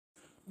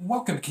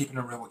Welcome to Keeping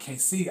It Real with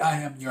KC. I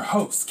am your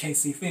host,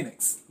 KC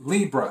Phoenix.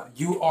 Libra,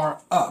 you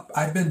are up.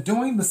 I've been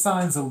doing the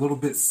signs a little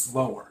bit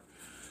slower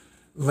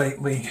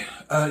lately.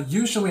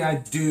 Usually I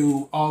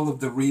do all of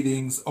the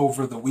readings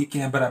over the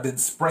weekend, but I've been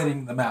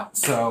spreading them out.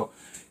 So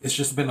it's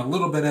just been a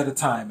little bit at a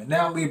time. And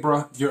now,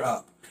 Libra, you're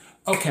up.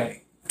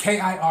 Okay,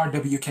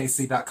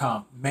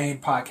 KIRWKC.com, main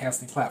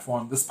podcasting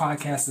platform. This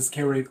podcast is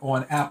carried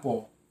on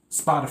Apple,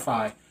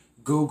 Spotify,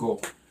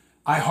 Google,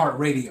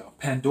 iHeartRadio,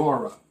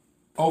 Pandora,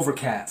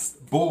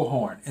 Overcast,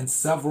 Bullhorn, and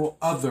several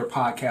other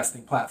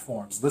podcasting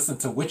platforms. Listen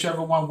to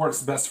whichever one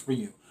works best for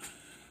you.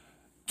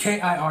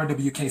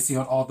 KIRWKC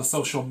on all the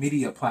social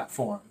media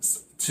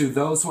platforms. To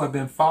those who have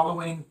been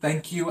following,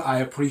 thank you. I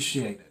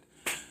appreciate it.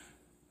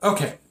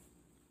 Okay.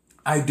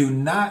 I do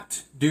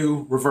not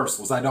do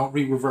reversals. I don't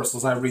read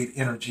reversals. I read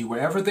energy.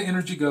 Wherever the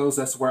energy goes,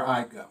 that's where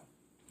I go.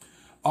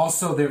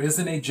 Also, there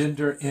isn't a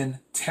gender in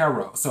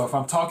tarot. So if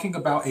I'm talking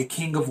about a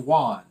King of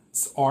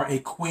Wands or a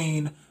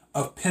Queen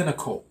of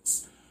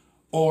Pentacles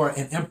or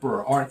an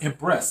Emperor or an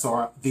Empress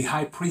or the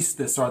High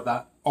Priestess or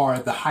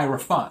the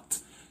Hierophant,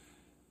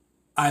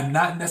 I'm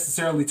not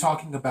necessarily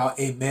talking about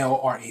a male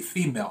or a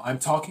female. I'm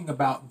talking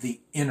about the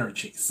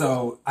energy.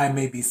 So I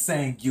may be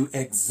saying you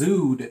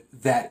exude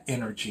that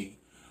energy,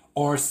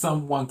 or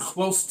someone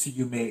close to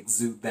you may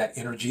exude that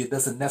energy. It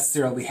doesn't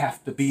necessarily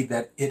have to be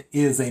that it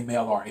is a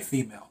male or a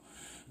female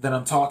that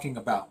I'm talking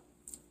about.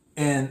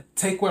 And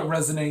take what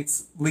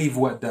resonates, leave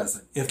what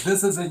doesn't. If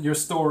this isn't your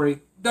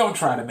story, don't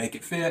try to make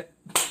it fit.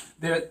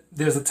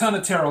 There's a ton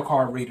of tarot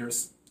card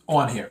readers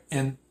on here.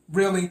 And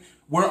really,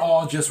 we're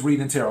all just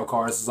reading tarot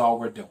cards is all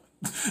we're doing.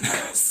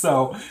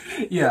 So,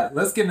 yeah,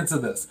 let's get into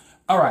this.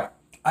 All right.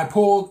 I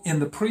pulled in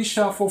the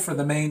pre-shuffle for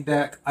the main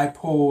deck. I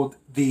pulled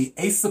the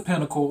Ace of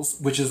Pentacles,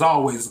 which is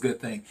always a good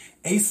thing.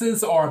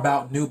 Aces are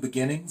about new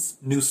beginnings,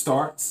 new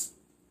starts.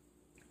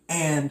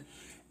 And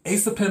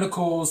Ace of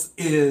Pentacles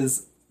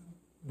is,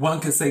 one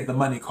could say, the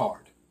money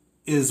card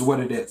is what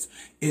it is.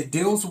 It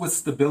deals with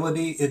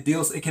stability. It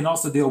can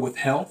also deal with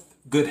health,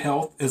 good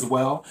health as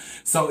well.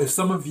 So if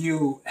some of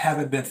you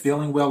haven't been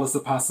feeling well, it's a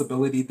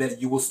possibility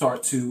that you will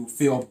start to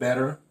feel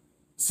better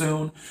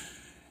soon.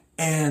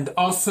 And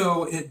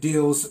also it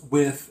deals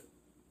with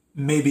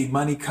maybe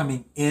money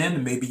coming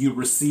in. Maybe you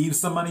received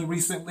some money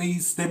recently,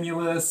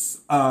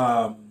 stimulus.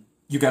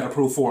 You got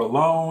approved for a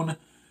loan.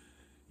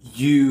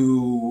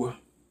 You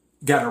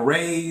got a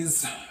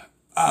raise.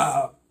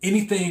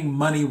 Anything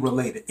money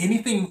related.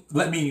 Anything,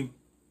 let me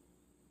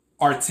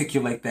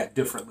articulate that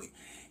differently.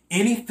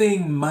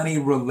 Anything money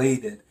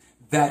related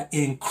that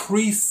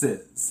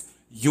increases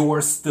your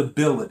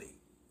stability.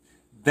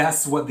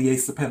 That's what the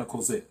Ace of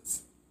Pentacles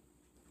is.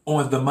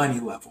 On the money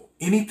level.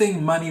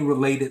 Anything money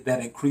related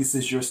that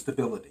increases your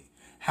stability.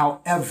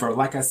 However,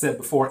 like I said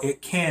before,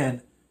 it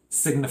can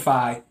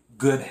signify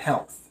good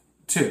health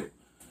too.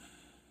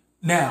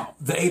 Now,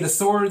 the Eight of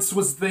Swords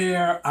was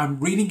there. I'm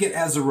reading it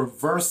as a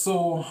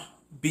reversal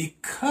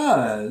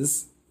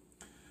because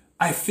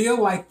I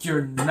feel like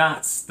you're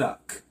not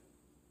stuck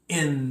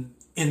in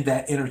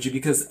that energy,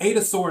 because Eight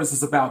of Swords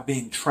is about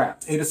being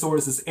trapped. Eight of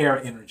Swords is air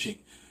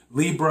energy.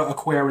 Libra,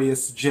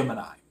 Aquarius,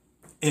 Gemini.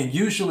 And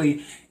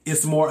usually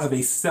it's more of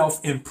a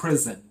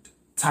self-imprisoned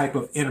type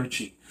of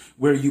energy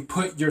where you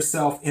put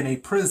yourself in a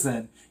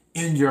prison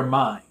in your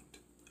mind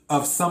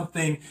of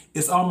something.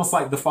 It's almost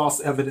like the false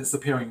evidence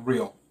appearing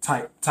real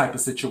type of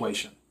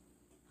situation.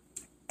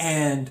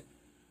 And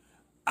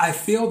I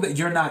feel that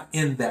you're not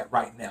in that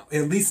right now,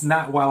 at least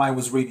not while I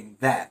was reading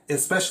that,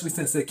 especially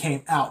since it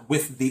came out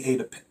with the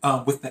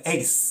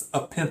Ace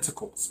of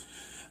Pentacles.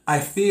 I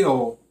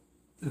feel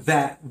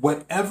that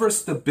whatever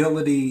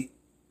stability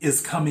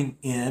is coming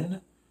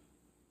in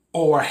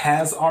or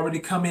has already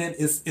come in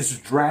is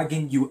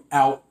dragging you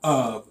out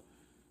of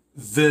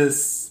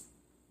this,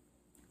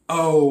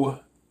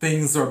 oh,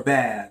 things are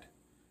bad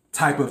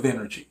type of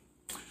energy.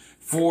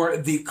 For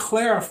the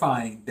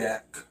clarifying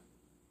deck,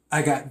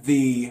 I got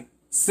the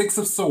Six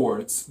of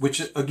Swords,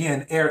 which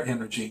again, air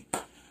energy,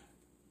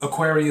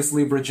 Aquarius,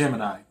 Libra,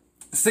 Gemini.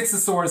 Six of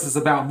Swords is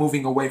about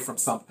moving away from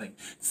something.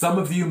 Some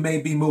of you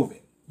may be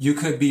moving. You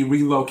could be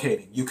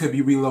relocating. You could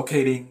be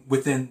relocating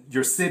within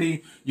your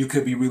city. You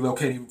could be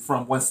relocating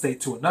from one state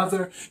to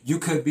another. You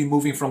could be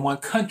moving from one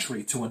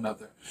country to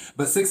another.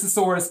 But Six of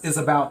Swords is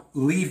about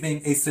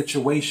leaving a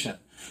situation.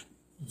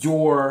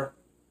 You're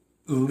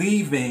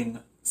leaving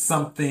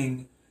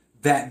something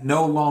that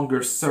no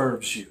longer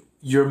serves you.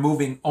 You're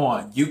moving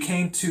on. You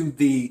came to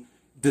the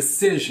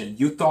decision.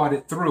 You thought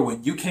it through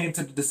and you came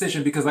to the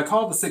decision, because I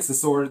call the Six of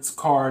Swords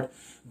card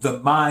the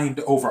mind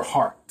over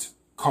heart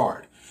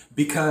card,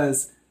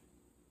 because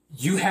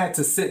you had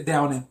to sit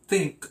down and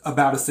think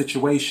about a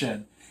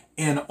situation,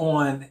 and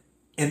on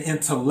an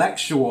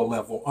intellectual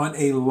level, on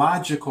a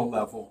logical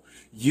level,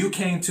 you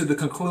came to the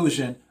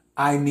conclusion,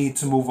 I need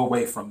to move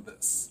away from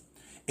this.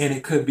 And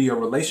it could be a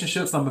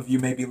relationship. Some of you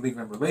may be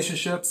leaving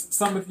relationships.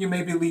 Some of you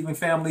may be leaving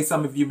family.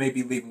 Some of you may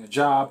be leaving a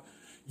job.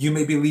 You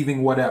may be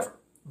leaving whatever.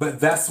 But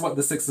that's what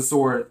the Six of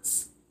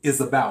Swords is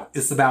about.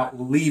 It's about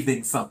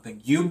leaving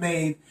something. You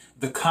made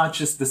the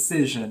conscious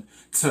decision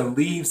to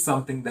leave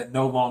something that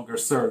no longer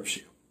serves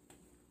you.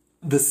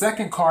 The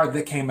second card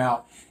that came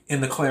out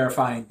in the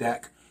clarifying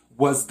deck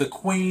was the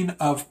Queen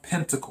of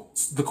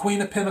Pentacles. The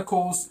Queen of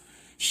Pentacles,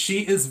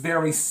 she is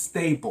very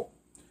stable.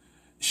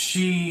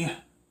 She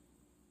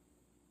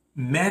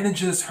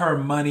manages her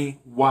money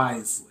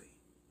wisely.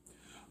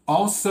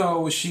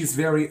 Also, she's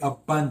very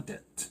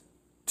abundant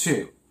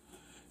too.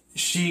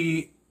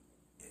 She's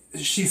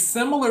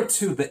similar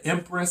to the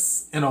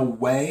Empress in a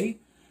way.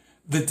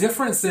 The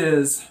difference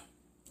is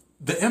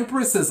the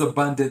Empress is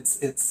abundance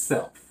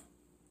itself.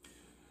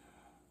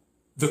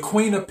 The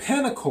Queen of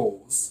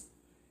Pentacles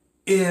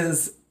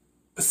is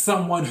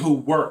someone who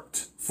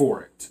worked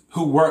for it,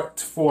 who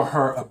worked for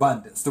her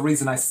abundance. The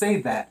reason I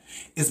say that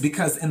is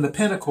because in the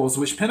Pentacles,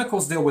 which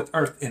Pentacles deal with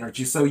earth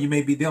energy, so you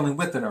may be dealing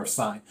with an earth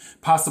sign,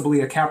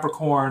 possibly a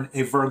Capricorn,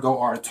 a Virgo,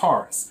 or a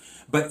Taurus.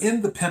 But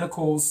in the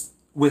Pentacles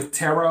with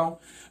tarot,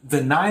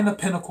 the Nine of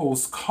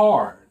Pentacles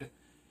card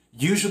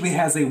usually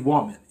has a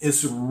woman.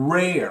 It's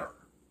rare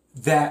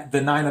that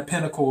the Nine of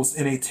Pentacles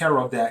in a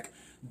tarot deck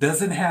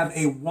doesn't have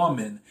a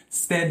woman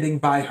standing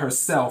by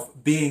herself,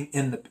 being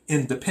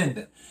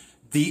independent.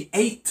 The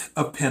Eight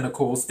of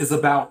Pentacles is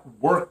about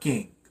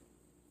working.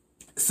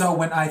 So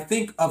when I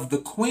think of the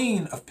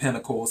Queen of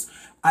Pentacles,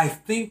 I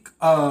think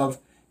of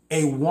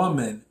a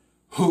woman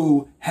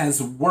who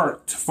has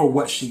worked for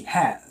what she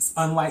has.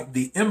 Unlike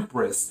the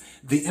Empress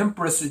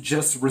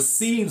just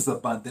receives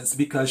abundance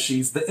because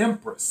she's the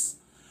Empress.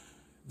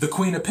 The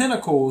Queen of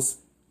Pentacles,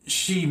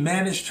 she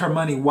managed her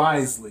money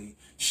wisely.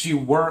 She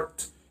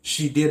worked,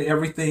 she did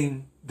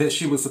everything that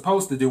she was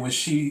supposed to do, and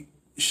she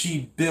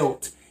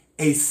built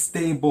a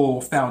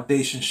stable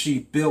foundation. She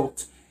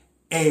built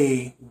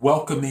a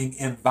welcoming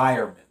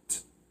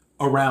environment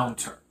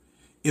around her,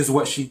 is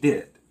what she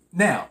did.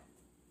 Now,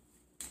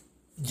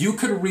 you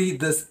could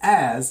read this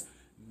as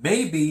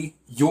maybe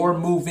you're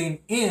moving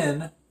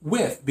in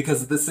with,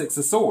 because of the Six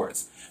of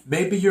Swords,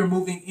 maybe you're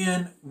moving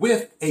in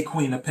with a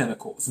Queen of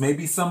Pentacles.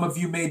 Maybe some of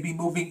you may be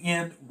moving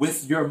in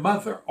with your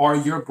mother or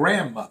your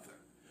grandmother.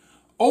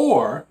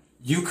 Or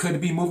you could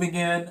be moving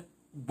in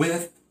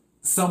with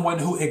someone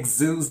who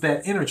exudes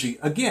that energy.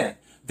 Again,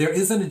 there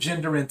isn't a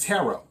gender in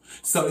tarot.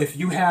 So if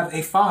you have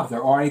a father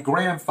or a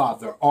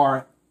grandfather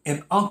or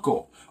an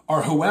uncle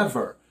or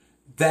whoever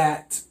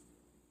that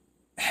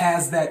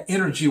has that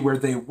energy where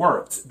they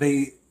worked,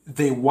 they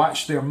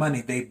watched their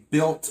money, they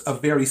built a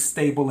very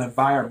stable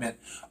environment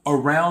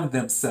around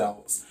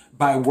themselves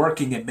by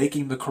working and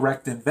making the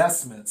correct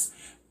investments,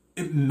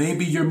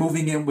 maybe you're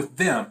moving in with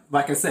them.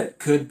 Like I said,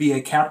 could be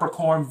a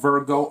Capricorn,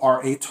 Virgo,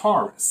 or a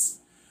Taurus.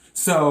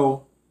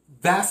 So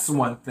that's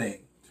one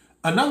thing.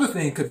 Another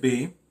thing could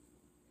be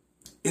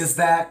is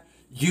that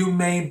you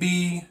may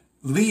be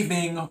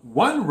leaving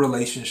one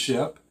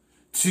relationship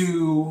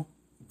to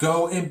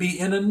go and be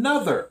in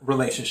another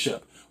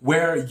relationship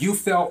where you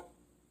felt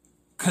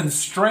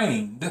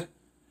constrained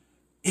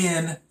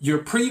in your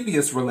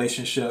previous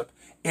relationship,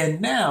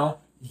 and now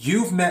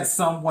you've met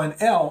someone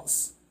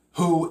else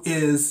who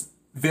is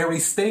very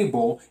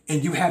stable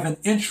and you have an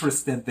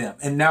interest in them,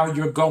 and now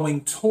you're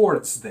going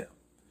towards them,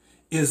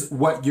 is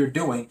what you're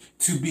doing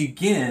to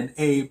begin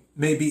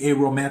maybe a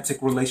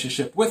romantic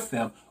relationship with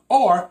them,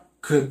 or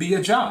could be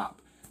a job.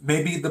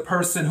 Maybe the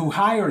person who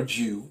hired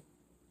you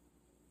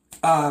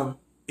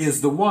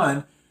is the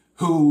one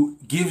who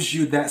gives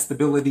you that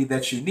stability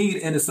that you need,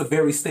 and it's a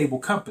very stable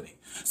company.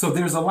 So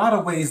there's a lot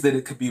of ways that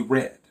it could be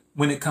read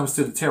when it comes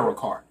to the tarot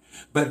card.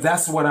 But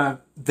that's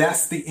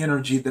the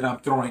energy that I'm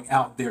throwing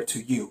out there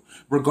to you.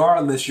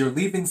 Regardless, you're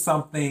leaving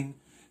something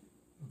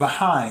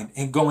behind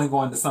and going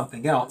on to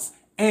something else,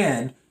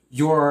 and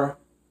you're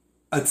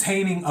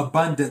attaining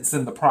abundance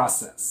in the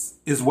process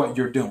is what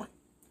you're doing.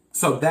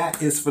 So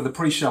that is for the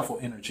pre-shuffle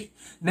energy.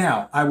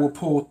 Now, I will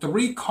pull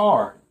 3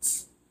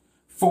 cards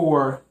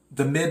for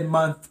the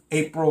mid-month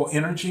April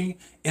energy,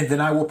 and then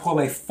I will pull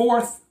a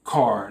 4th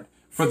card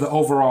for the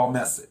overall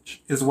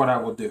message, is what I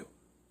will do.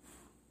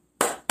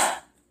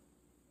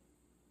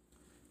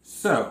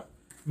 So,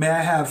 may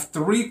I have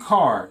 3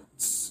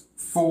 cards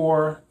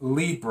for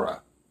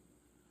Libra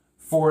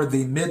for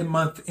the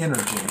mid-month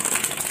energy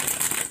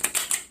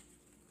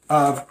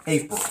of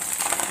April?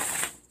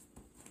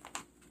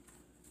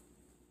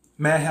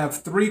 May I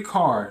have 3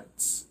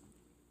 cards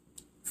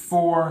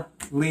for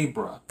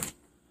Libra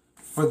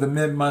for the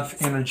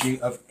mid-month energy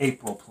of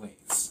April,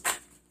 please?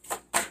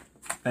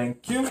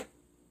 Thank you.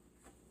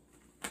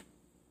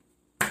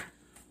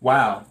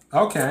 Wow.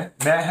 Okay.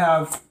 May I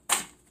have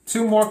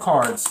 2 more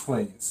cards,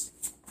 please?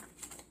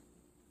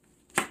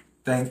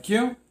 Thank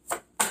you.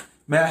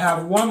 May I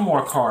have 1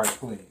 more card,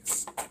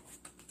 please?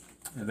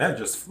 And that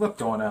just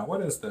flipped on out.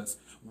 What is this?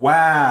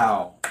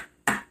 Wow.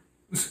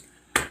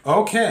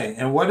 Okay.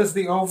 And what is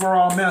the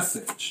overall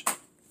message?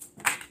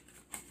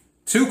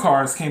 2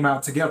 cards came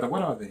out together.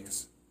 What are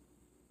these?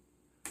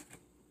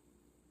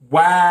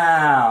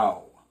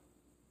 Wow.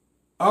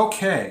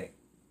 Okay.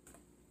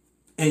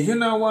 And you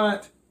know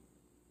what?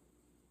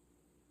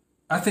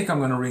 I think I'm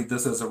going to read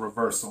this as a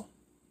reversal.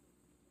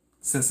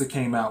 since it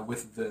came out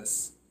with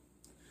this,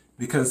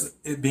 because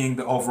it being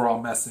the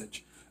overall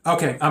message.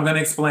 Okay, I'm going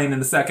to explain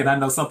in a second. I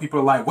know some people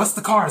are like, what's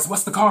the cards?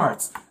 What's the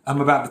cards? I'm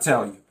about to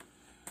tell you.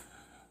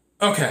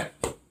 Okay.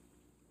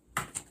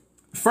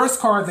 First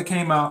card that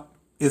came out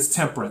is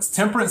Temperance.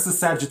 Temperance is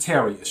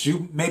Sagittarius.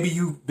 Maybe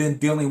you've been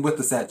dealing with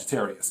the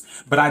Sagittarius,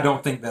 but I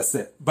don't think that's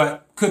it.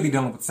 But could be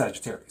dealing with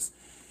Sagittarius.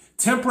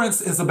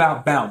 Temperance is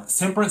about balance.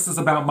 Temperance is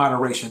about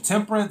moderation.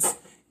 Temperance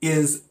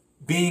is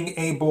being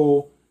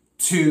able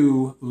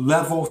to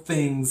level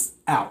things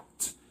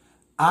out.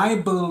 I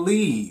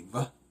believe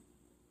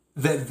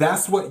that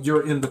that's what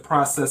you're in the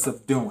process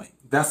of doing.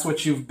 That's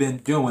what you've been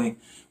doing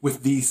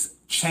with these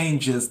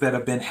changes that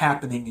have been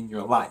happening in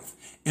your life.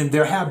 And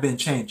there have been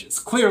changes.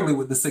 Clearly,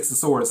 with the Six of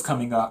Swords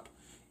coming up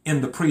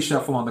in the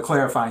pre-shuffle on the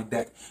clarifying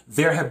deck,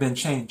 there have been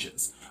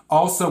changes.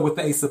 Also, with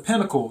the Ace of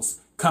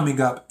Pentacles coming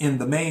up in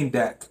the main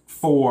deck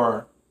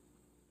for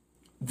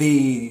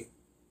the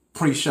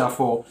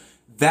pre-shuffle,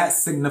 that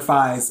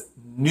signifies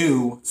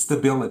new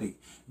stability,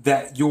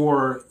 that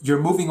you're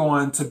moving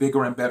on to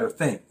bigger and better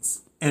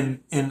things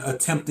in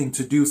attempting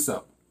to do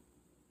so.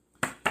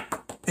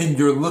 And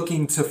you're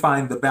looking to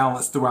find the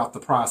balance throughout the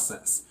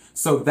process.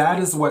 So that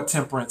is what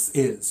Temperance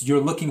is.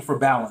 You're looking for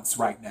balance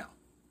right now.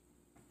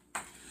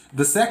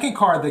 The second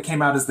card that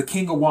came out is the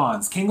King of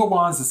Wands. King of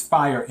Wands is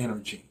fire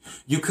energy.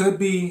 You could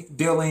be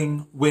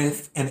dealing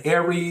with an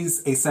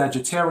Aries, a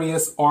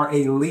Sagittarius, or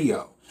a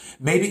Leo.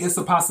 Maybe it's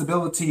a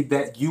possibility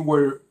that you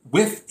were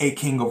with a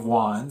King of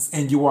Wands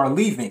and you are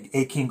leaving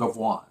a King of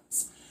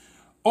Wands.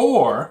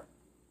 Or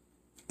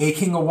a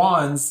King of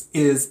Wands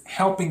is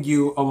helping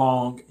you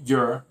along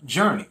your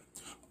journey.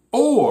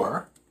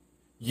 Or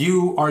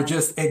you are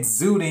just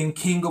exuding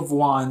King of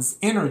Wands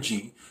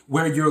energy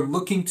where you're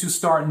looking to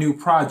start new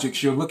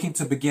projects. You're looking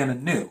to begin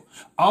anew.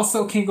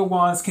 Also, King of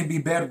Wands can be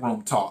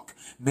bedroom talk.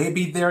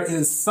 Maybe there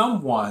is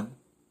someone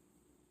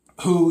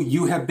who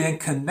you have been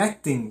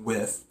connecting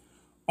with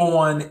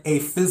on a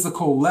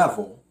physical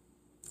level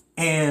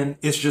and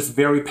it's just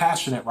very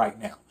passionate right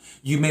now.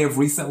 You may have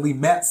recently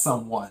met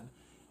someone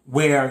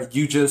where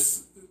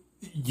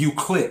you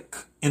click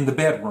in the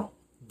bedroom.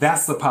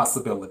 That's a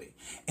possibility.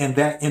 And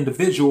that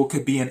individual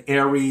could be an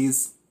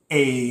Aries,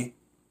 I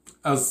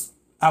was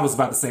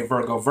about to say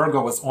Virgo.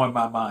 Virgo is on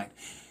my mind.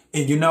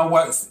 And you know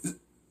what?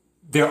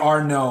 There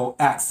are no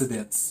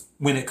accidents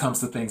when it comes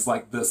to things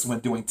like this when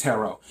doing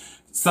tarot.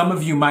 Some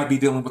of you might be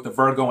dealing with a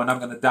Virgo, and I'm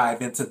going to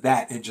dive into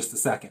that in just a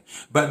second.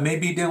 But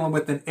maybe dealing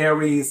with an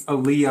Aries, a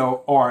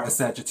Leo, or a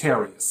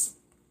Sagittarius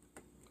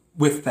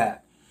with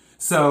that.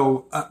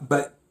 So,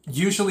 but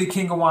usually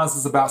King of Wands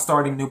is about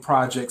starting new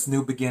projects,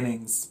 new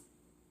beginnings,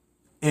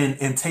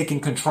 and taking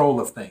control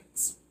of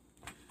things.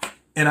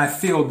 And I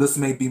feel this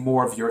may be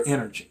more of your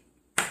energy.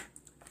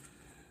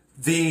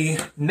 The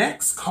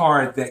next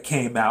card that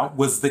came out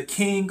was the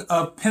King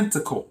of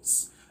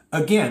Pentacles.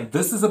 Again,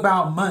 this is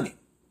about money.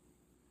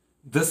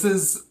 This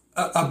is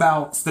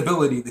about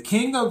stability. The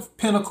King of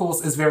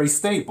Pentacles is very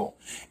stable.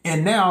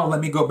 And now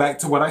let me go back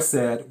to what I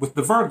said with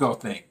the Virgo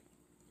thing.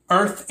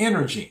 Earth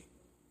energy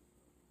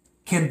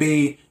can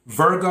be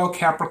Virgo,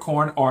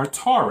 Capricorn, or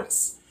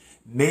Taurus.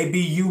 Maybe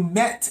you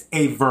met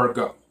a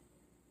Virgo,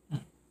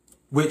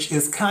 which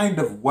is kind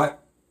of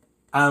what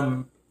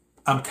I'm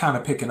kind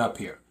of picking up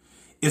here,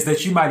 is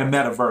that you might have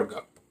met a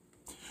Virgo.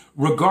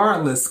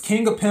 Regardless,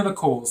 King of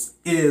Pentacles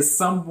is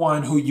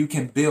someone who you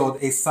can build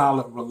a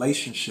solid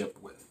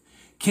relationship with.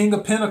 King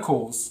of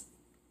Pentacles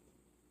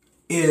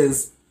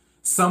is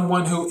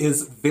someone who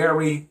is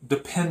very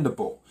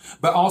dependable,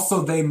 but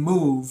also they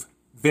move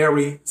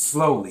very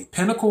slowly.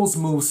 Pentacles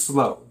move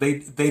slow.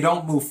 They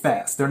don't move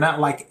fast. They're not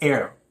like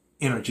air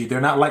energy. They're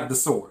not like the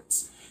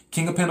swords.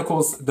 King of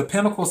Pentacles, the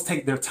Pentacles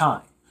take their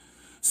time.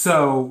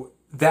 So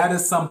that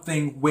is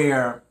something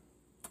where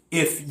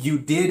if you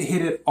did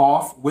hit it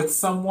off with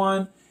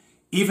someone,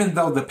 even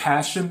though the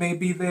passion may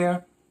be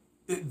there,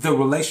 the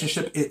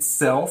relationship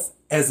itself,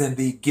 as in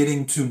the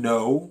getting to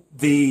know,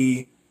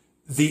 the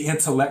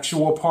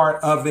intellectual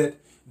part of it,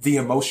 the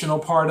emotional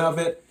part of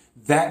it,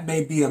 that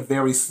may be a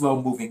very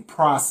slow moving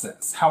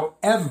process.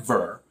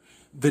 However,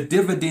 the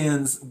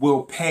dividends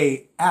will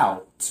pay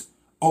out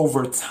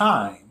over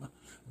time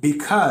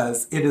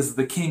because it is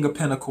the King of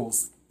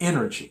Pentacles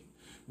energy,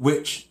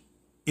 which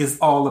is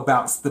all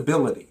about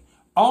stability.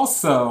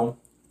 Also,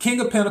 King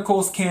of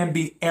Pentacles can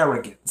be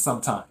arrogant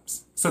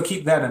sometimes. So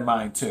keep that in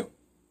mind too.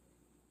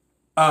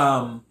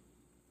 I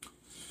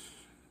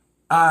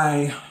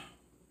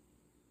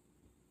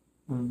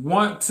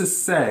want to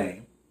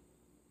say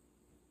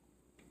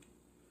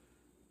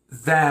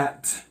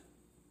that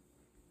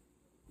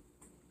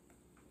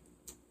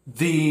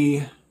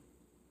the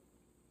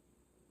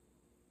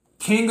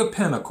King of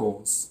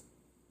Pentacles,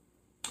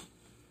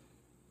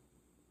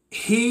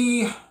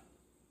 he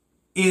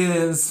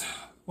is,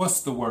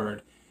 what's the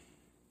word?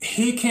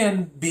 He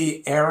can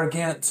be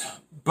arrogant,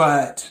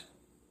 but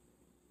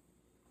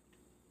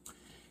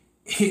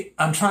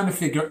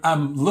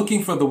I'm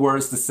looking for the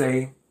words to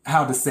say,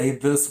 how to say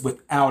this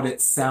without it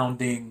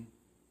sounding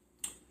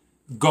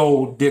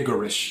gold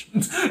diggerish.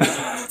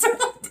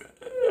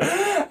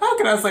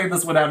 can I say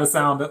this without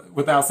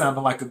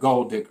sounding like a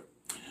gold digger?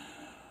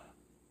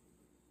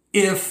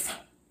 If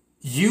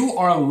you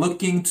are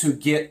looking to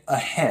get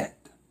ahead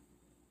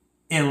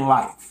in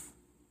life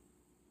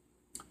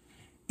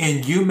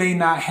and you may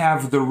not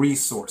have the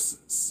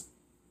resources,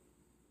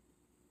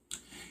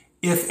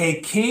 if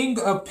a King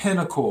of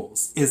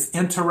Pentacles is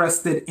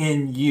interested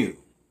in you,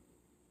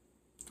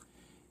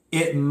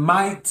 it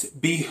might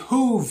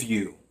behoove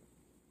you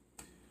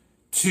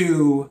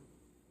to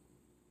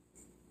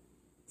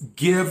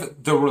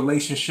give the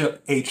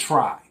relationship a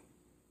try.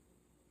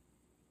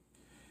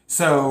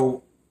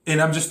 So, and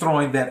I'm just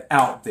throwing that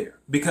out there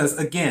because,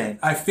 again,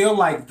 I feel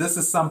like this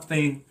is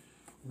something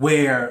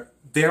where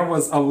there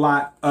was a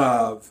lot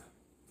of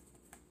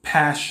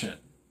passion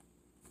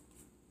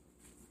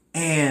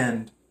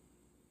and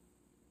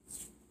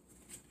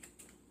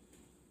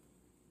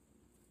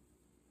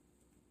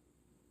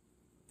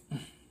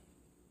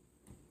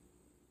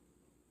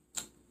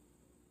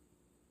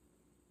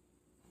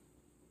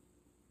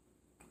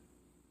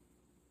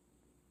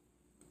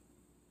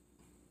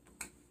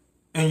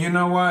you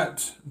know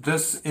what?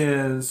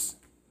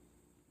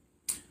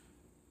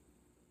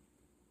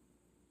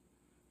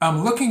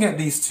 I'm looking at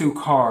these two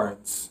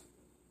cards.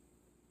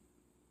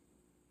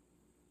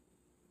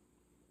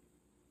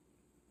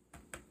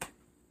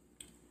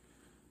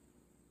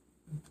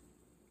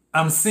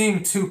 I'm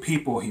seeing two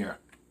people here.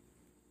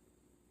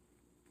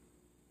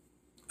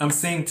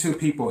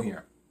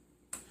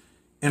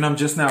 And I'm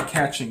just now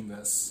catching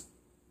this.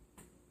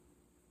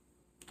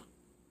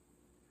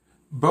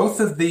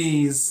 Both of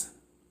these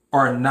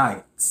are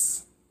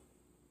knights.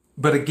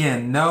 But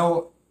again,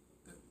 no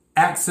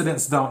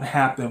accidents don't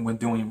happen when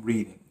doing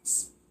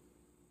readings.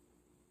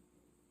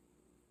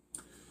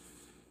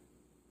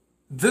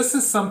 This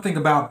is something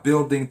about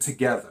building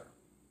together.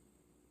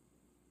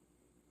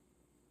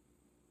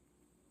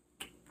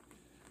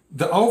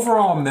 The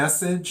overall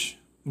message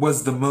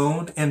was the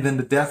moon and then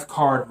the death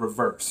card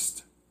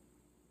reversed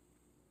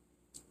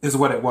is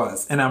what it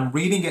was. And I'm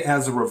reading it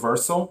as a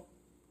reversal.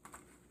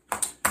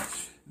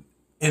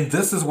 And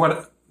this is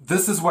what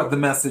the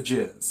message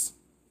is.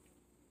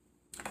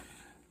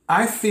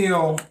 I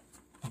feel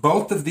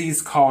both of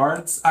these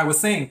cards, I was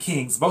saying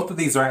kings, both of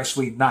these are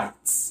actually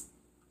knights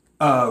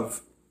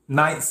of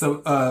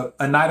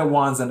a Knight of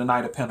Wands and a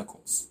Knight of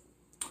Pentacles.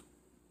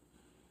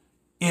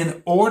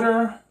 In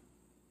order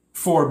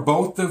for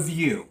both of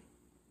you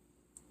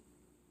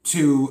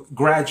to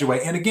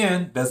graduate, and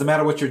again, doesn't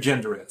matter what your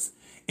gender is,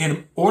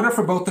 in order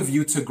for both of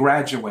you to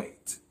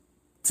graduate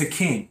to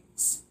kings,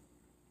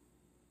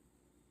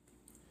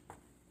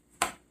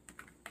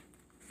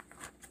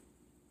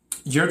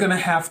 you're going to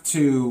have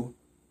to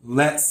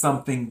let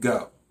something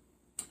go.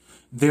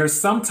 There's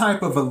some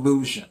type of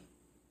illusion,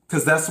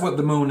 because that's what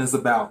the moon is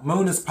about.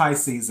 Moon is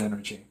Pisces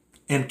energy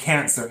and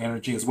Cancer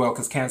energy as well,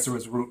 because Cancer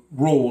is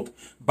ruled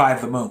by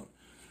the moon.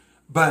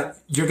 But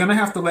you're going to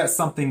have to let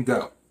something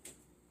go.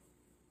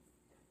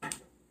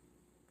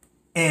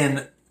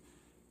 And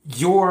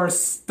you're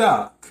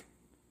stuck.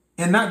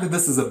 And not that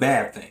this is a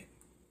bad thing.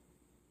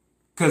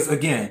 Because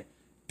again,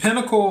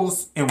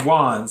 Pentacles and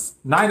Wands,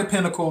 Knight of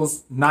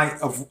Pentacles,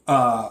 Knight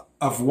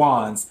of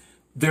Wands,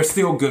 they're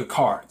still good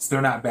cards.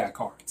 They're not bad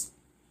cards.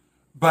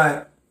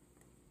 But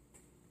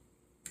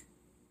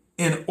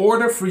in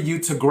order for you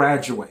to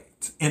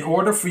graduate, in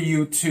order for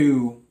you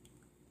to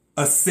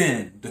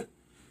ascend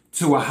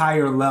to a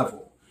higher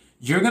level,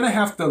 you're going to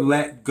have to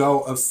let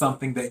go of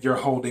something that you're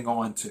holding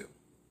on to.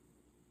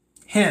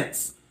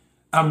 Hence,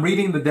 I'm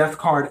reading the death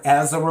card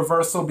as a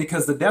reversal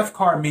because the death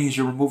card means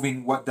you're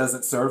removing what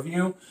doesn't serve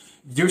you.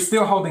 You're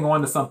still holding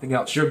on to something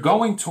else. You're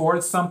going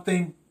towards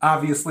something,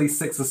 obviously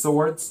Six of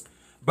Swords,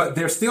 but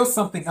there's still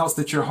something else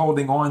that you're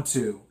holding on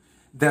to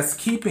that's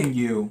keeping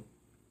you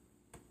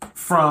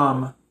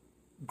from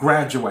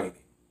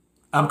graduating.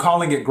 I'm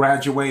calling it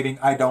graduating.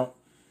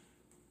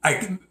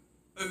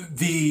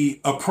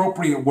 The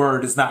appropriate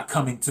word is not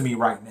coming to me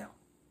right now.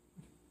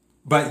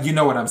 But you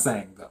know what I'm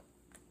saying, though.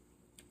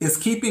 It's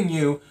keeping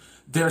you,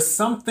 there's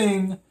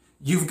something,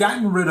 you've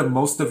gotten rid of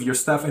most of your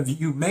stuff and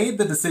you made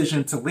the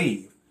decision to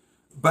leave.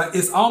 But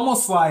it's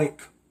almost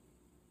like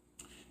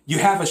you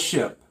have a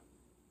ship.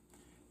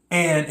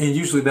 And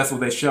usually that's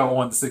what they show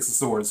on the Six of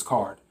Swords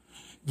card.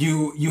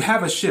 You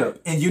have a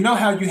ship, and you know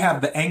how you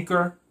have the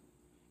anchor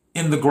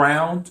in the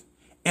ground?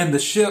 And the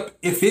ship,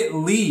 if it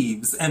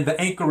leaves and the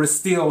anchor is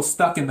still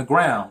stuck in the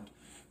ground,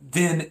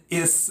 then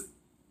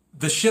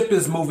the ship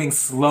is moving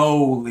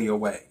slowly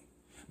away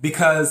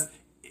because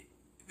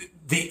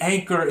the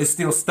anchor is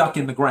still stuck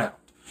in the ground.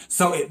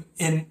 So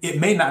it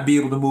may not be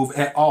able to move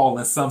at all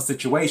in some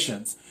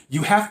situations.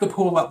 You have to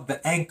pull up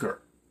the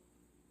anchor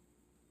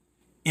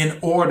in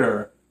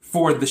order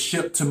for the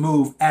ship to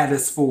move at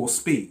its full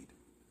speed.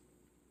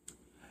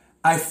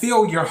 I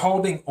feel you're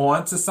holding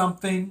on to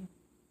something,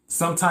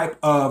 some type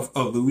of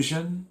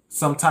illusion,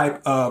 some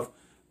type of,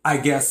 I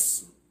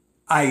guess,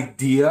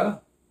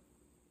 idea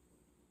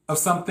of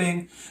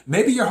something.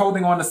 Maybe you're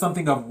holding on to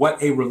something of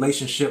what a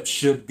relationship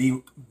should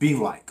be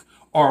like,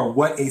 or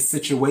what a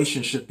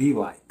situation should be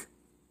like.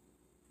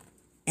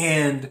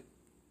 And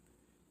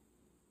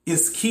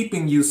is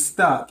keeping you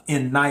stuck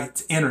in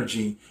night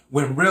energy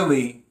when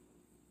really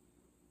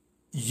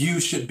you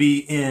should be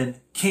in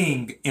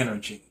king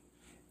energy.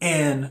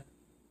 And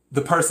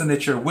the person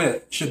that you're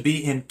with should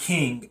be in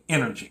king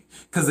energy.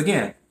 Because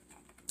again,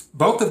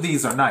 both of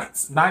these are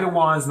knights. Knight of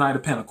Wands, Knight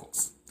of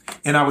Pentacles.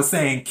 And I was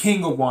saying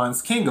King of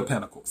Wands, King of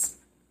Pentacles.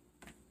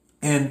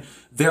 And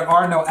there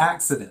are no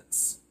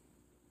accidents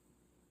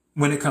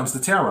when it comes to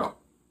tarot.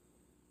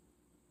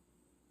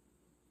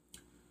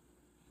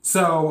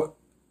 So,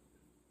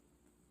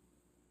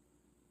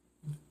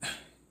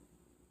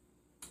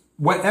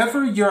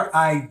 whatever your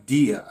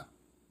idea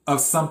of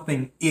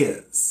something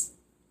is,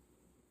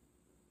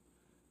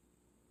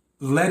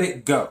 let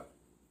it go.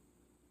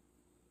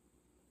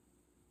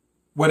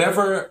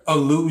 Whatever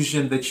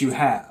illusion that you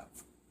have,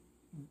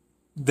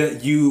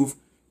 that you've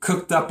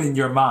cooked up in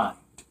your mind,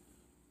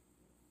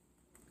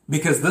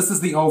 because this is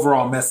the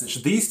overall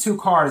message. These two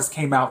cards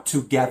came out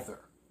together.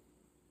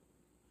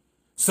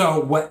 So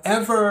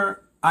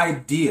whatever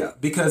idea,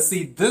 because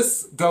see,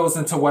 this goes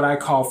into what I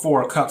call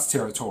Four of Cups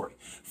territory.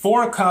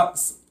 Four of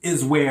Cups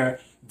is where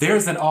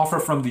there's an offer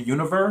from the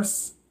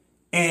universe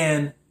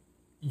and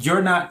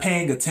you're not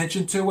paying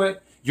attention to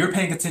it. You're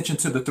paying attention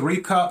to the Three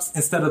Cups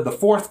instead of the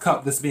fourth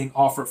cup that's being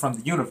offered from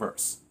the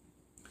universe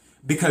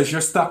because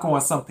you're stuck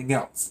on something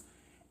else.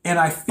 And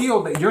I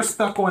feel that you're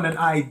stuck on an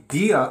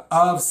idea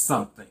of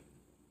something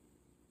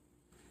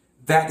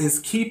that is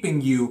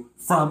keeping you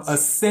from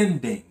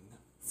ascending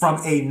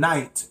from a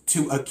knight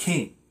to a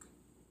king.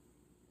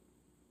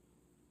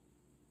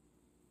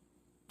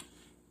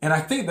 And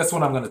I think that's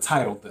what I'm going to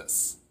title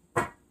this.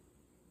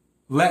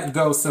 Let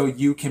go so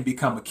you can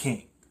become a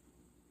king.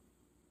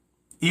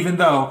 Even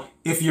though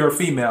if you're a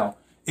female,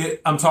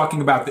 I'm talking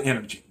about the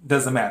energy.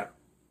 Doesn't matter.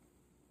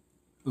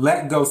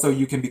 Let go so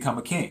you can become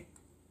a king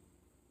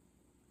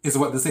is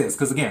what this is.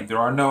 Because again, there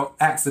are no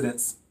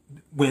accidents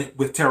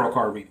with tarot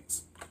card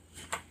readings.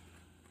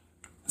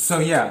 So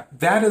yeah,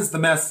 that is the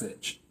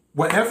message.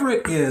 Whatever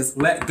it is,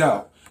 let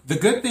go. The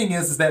good thing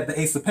is that the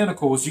Ace of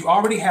Pentacles, you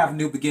already have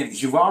new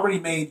beginnings. You've already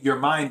made your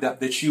mind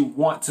up that you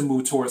want to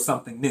move towards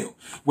something new.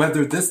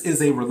 Whether this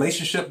is a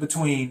relationship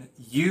between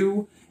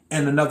you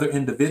and another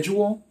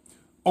individual,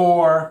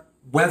 or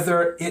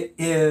whether it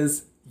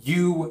is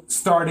you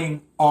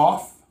starting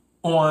off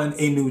on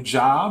a new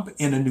job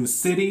in a new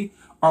city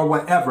or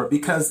whatever,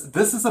 because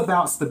this is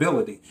about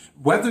stability.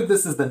 Whether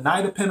this is the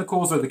Knight of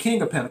Pentacles or the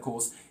King of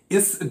Pentacles,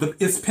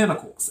 it's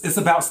Pentacles. It's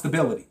about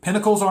stability.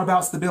 Pentacles are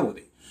about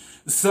stability.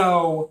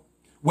 So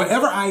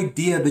whatever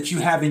idea that you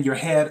have in your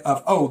head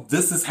of, oh,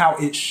 this is how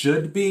it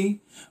should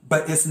be,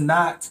 but it's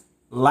not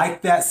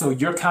like that, so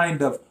you're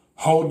kind of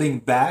holding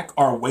back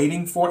or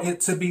waiting for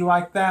it to be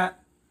like that,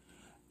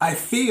 I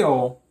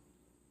feel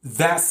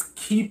that's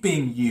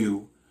keeping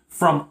you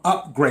from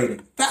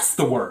upgrading. That's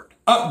the word,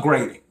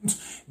 upgrading.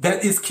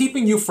 That is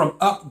keeping you from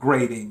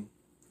upgrading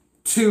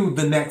to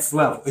the next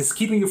level. It's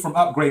keeping you from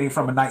upgrading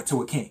from a knight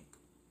to a king.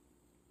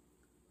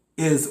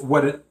 Is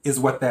what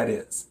that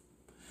is.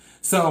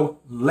 So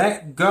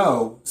let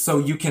go so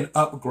you can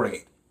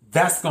upgrade.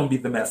 That's going to be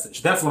the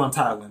message. That's what I'm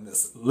titling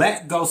this.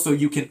 Let go so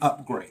you can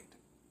upgrade.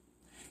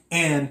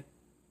 And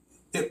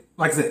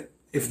like I said,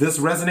 if this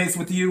resonates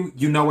with you,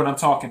 you know what I'm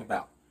talking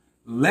about.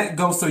 Let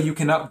go so you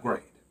can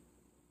upgrade.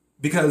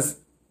 Because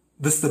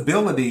the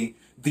stability,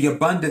 the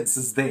abundance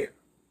is there.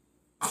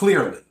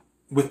 Clearly,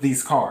 with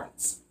these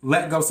cards.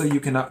 Let go so you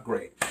can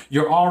upgrade.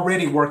 You're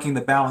already working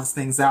to balance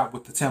things out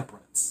with the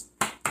Temperance.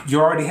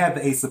 You already have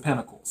the Ace of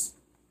Pentacles.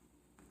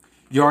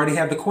 You already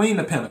have the Queen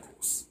of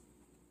Pentacles.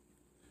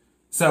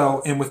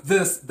 So, and with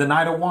this, the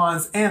Knight of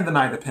Wands and the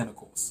Knight of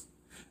Pentacles.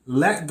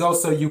 Let go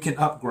so you can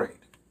upgrade.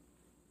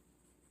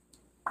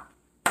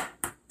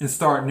 And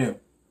start new.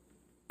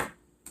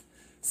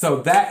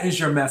 So that is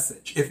your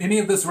message. If any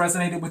of this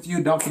resonated with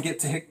you, don't forget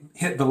to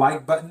hit the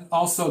like button.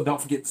 Also,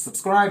 don't forget to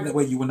subscribe. That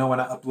way you will know when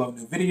I upload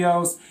new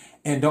videos.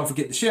 And don't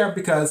forget to share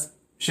because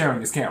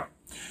sharing is caring.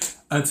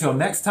 Until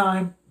next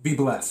time, be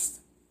blessed.